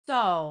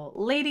So,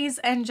 ladies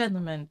and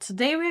gentlemen,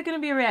 today we're going to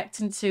be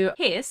reacting to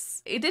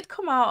Hiss. It did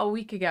come out a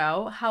week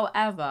ago.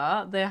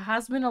 However, there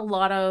has been a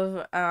lot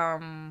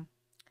of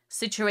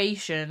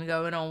situation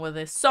going on with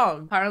this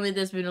song. Apparently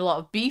there's been a lot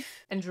of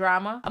beef and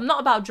drama. I'm not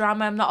about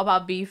drama, I'm not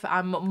about beef,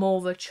 I'm more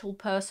of a chill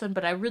person,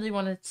 but I really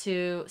wanted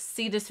to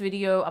see this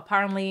video.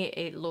 Apparently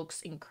it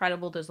looks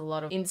incredible. There's a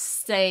lot of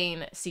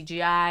insane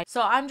CGI,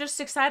 so I'm just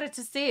excited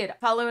to see it.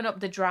 Following up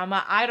the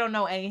drama, I don't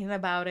know anything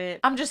about it.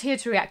 I'm just here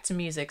to react to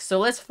music, so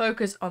let's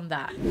focus on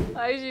that. I'm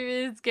actually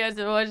really scared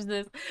to watch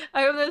this.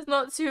 I hope there's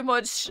not too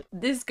much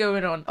this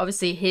going on.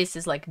 Obviously Hiss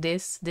is like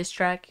this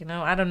track, you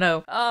know, I don't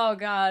know. Oh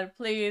god,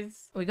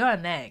 please. We got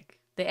an egg.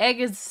 The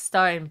egg is the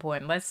starting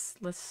point. Let's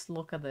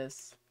look at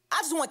this. I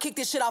just want to kick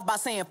this shit off by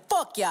saying,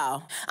 fuck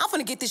y'all. I'm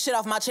finna get this shit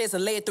off my chest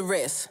and lay it to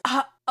rest.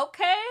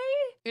 Okay.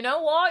 You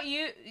know what?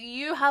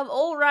 You have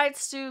all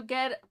rights to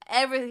get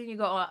everything you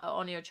got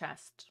on your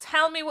chest.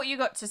 Tell me what you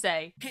got to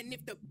say. And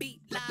if the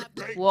beat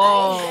live,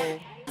 whoa.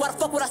 Why the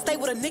fuck would I stay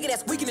with a nigga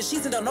that's weak in the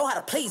sheets and don't know how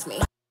to please me?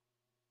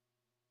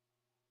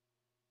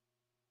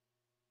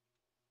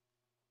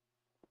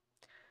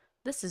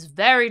 This is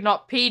very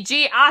not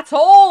PG at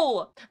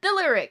all. The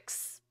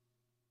lyrics.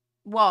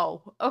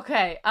 Whoa.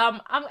 Okay.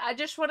 I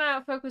just want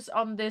to focus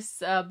on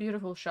this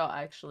beautiful shot.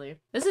 Actually,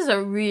 this is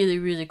a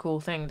really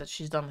cool thing that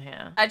she's done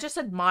here. I just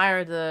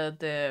admire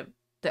the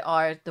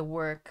art, the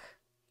work.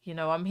 You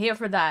know, I'm here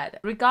for that.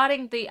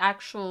 Regarding the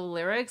actual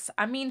lyrics,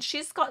 I mean,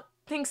 she's got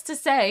things to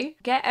say.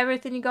 Get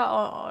everything you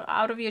got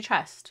out of your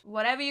chest.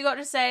 Whatever you got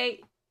to say,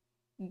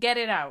 get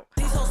it out.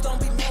 These hoes don't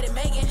be mad at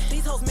Megan.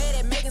 These hoes mad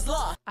at Megan's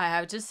law. I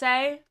have to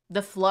say,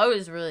 the flow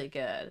is really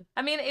good.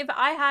 I mean, if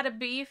I had a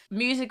beef,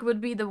 music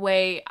would be the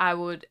way I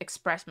would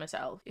express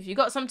myself. If you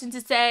got something to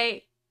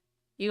say,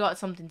 you got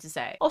something to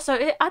say. Also,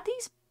 are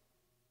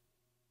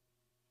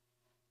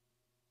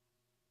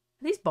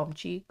these bomb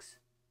cheeks?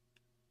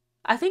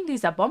 I think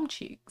these are bomb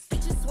cheeks.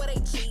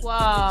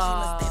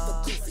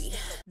 Wow.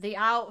 The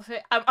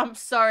outfit, I'm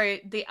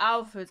sorry, the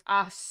outfits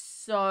are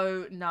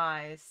so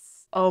nice.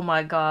 Oh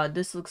my god,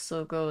 this looks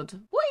so good.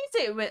 What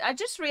is it with? I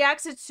just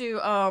reacted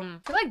to I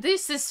feel like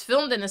this is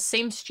filmed in the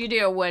same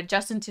studio where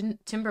Justin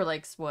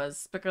Timberlake's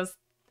was, because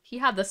he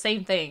had the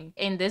same thing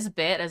in this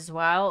bit as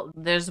well.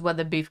 There's where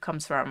the beef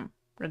comes from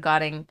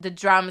regarding the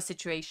drama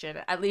situation.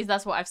 At least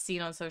that's what I've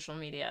seen on social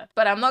media.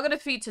 But I'm not gonna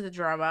feed to the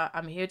drama.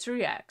 I'm here to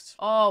react.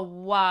 Oh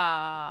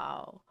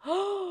wow.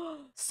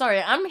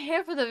 Sorry, I'm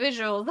here for the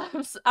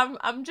visuals.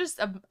 I'm just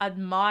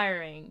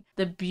admiring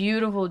the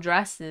beautiful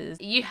dresses.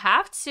 You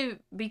have to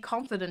be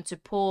confident to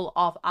pull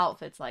off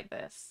outfits like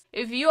this.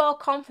 If you are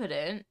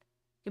confident,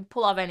 you can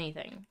pull off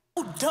anything.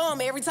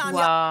 Dumb every time.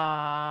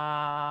 Wow.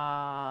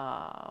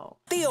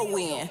 Still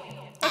win.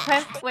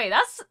 Okay, wait,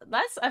 that's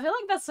I feel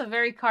like that's a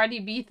very Cardi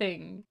B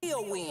thing.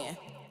 Still win.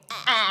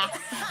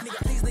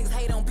 These niggas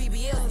hate on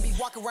BBL and be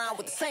walking around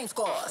with the same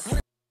scars.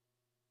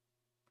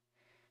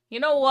 You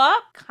know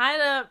what?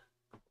 Kinda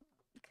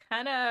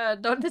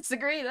don't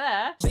disagree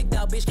there. Big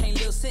dog bitch can't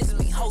live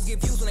Sicily. Hoes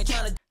get views when they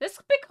tryna. This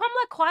could become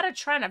like quite a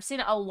trend. I've seen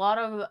a lot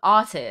of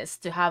artists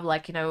to have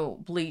like, you know,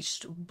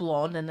 bleached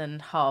blonde and then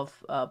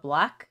half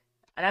black.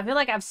 And I feel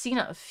like I've seen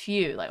a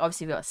few. Like,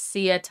 obviously, we got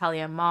Sia,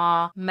 Talia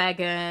Ma,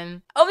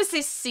 Megan.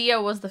 Obviously, Sia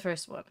was the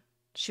first one.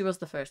 She was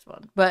the first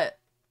one. But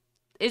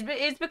it's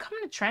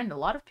becoming a trend. A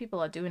lot of people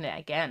are doing it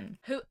again.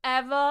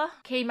 Whoever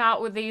came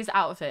out with these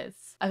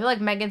outfits, I feel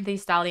like Megan Thee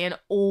Stallion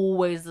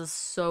always does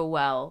so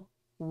well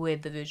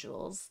with the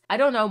visuals. I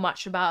don't know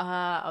much about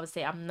her.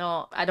 Obviously, I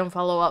don't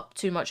follow up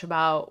too much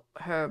about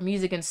her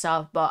music and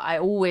stuff. But I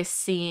always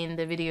seen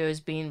the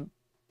videos being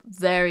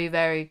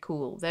very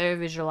cool, very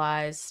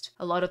visualized,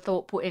 a lot of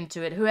thought put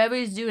into it. Whoever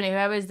is doing it,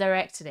 whoever is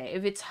directing it,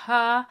 if it's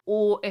her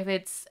or if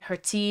it's her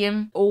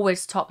team,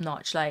 always top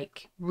notch,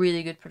 like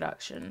really good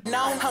production.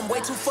 No, I'm way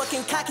too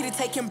fucking cocky to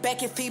take him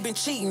back if he been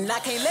cheating. I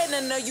can't let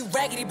none of you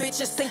raggedy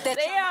bitches think that.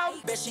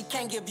 Damn. Bet she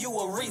can't give you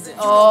a reason.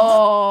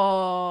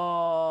 Oh,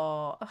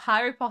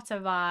 Harry Potter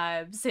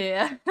vibes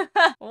here.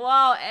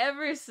 Wow,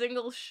 every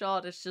single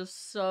shot is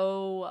just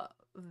so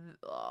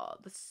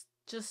this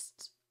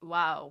just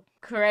wow,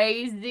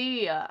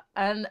 crazy.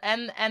 And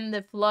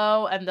the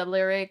flow and the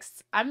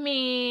lyrics, I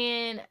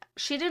mean,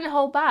 she didn't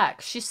hold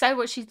back. She said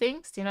what she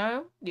thinks, you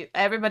know.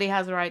 Everybody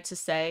has a right to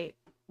say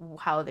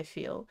how they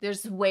feel.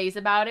 There's ways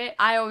about it.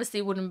 I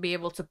obviously wouldn't be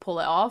able to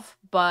pull it off,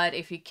 but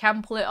if you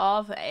can pull it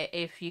off,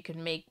 if you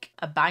can make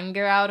a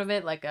banger out of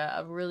it, like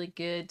a really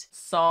good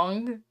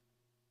song,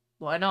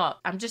 why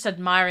not? I'm just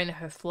admiring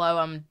her flow.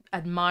 I'm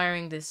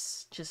admiring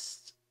this,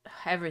 just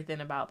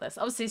everything about this.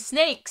 Obviously,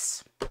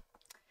 snakes.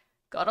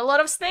 Got a lot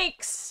of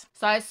snakes.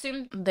 So I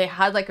assume they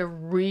had like a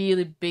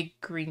really big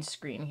green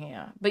screen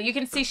here. But you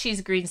can see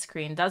she's green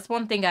screen. That's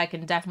one thing I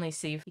can definitely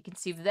see. You can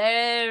see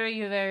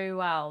very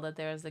well that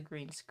there's a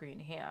green screen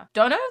here.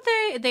 Don't know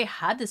if they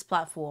had this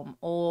platform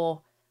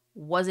or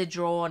was it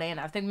drawn in.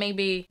 I think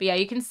maybe, but yeah,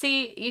 you can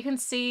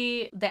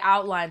see the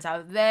outlines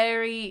are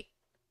very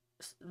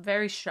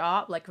very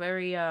sharp, like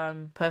very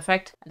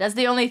perfect. That's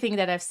the only thing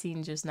that I've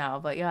seen just now,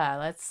 but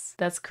yeah,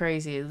 that's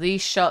crazy.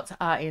 These shots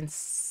are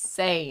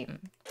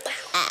insane.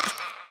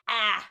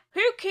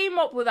 Who came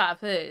up with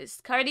that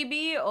first? Cardi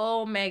B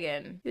or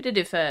Megan? Who did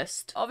it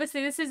first?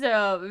 Obviously, this is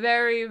a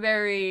very,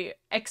 very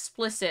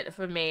explicit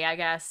for me, I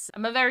guess.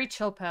 I'm a very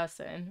chill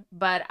person,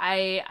 but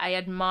I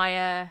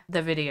admire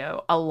the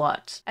video a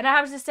lot. And I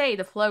have to say,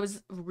 the flow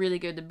is really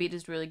good. The beat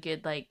is really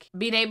good. Like,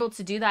 being able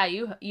to do that,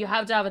 you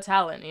have to have a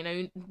talent, you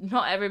know?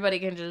 Not everybody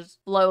can just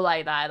flow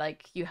like that.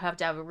 Like, you have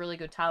to have a really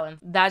good talent.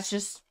 That's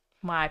just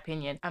my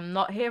opinion. I'm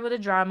not here for the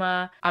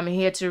drama. I'm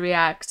here to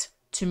react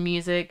to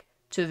music,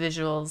 to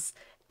visuals,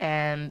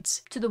 and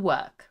to the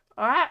work.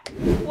 Alright?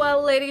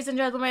 Well, ladies and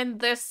gentlemen,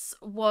 this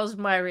was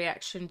my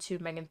reaction to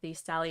Megan Thee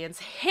Stallion's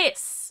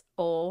hiss,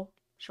 or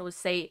shall we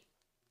say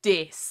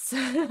diss.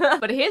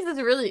 But his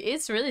is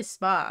really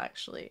smart,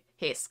 actually.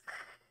 Hiss.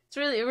 It's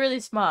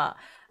really smart.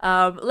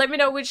 Let me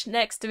know which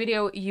next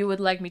video you would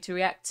like me to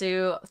react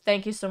to.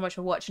 Thank you so much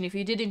for watching. If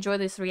you did enjoy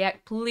this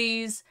react,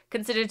 please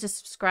consider to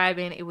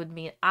subscribing. It would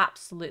mean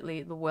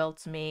absolutely the world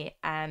to me.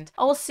 And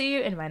I will see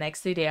you in my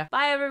next video.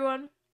 Bye, everyone.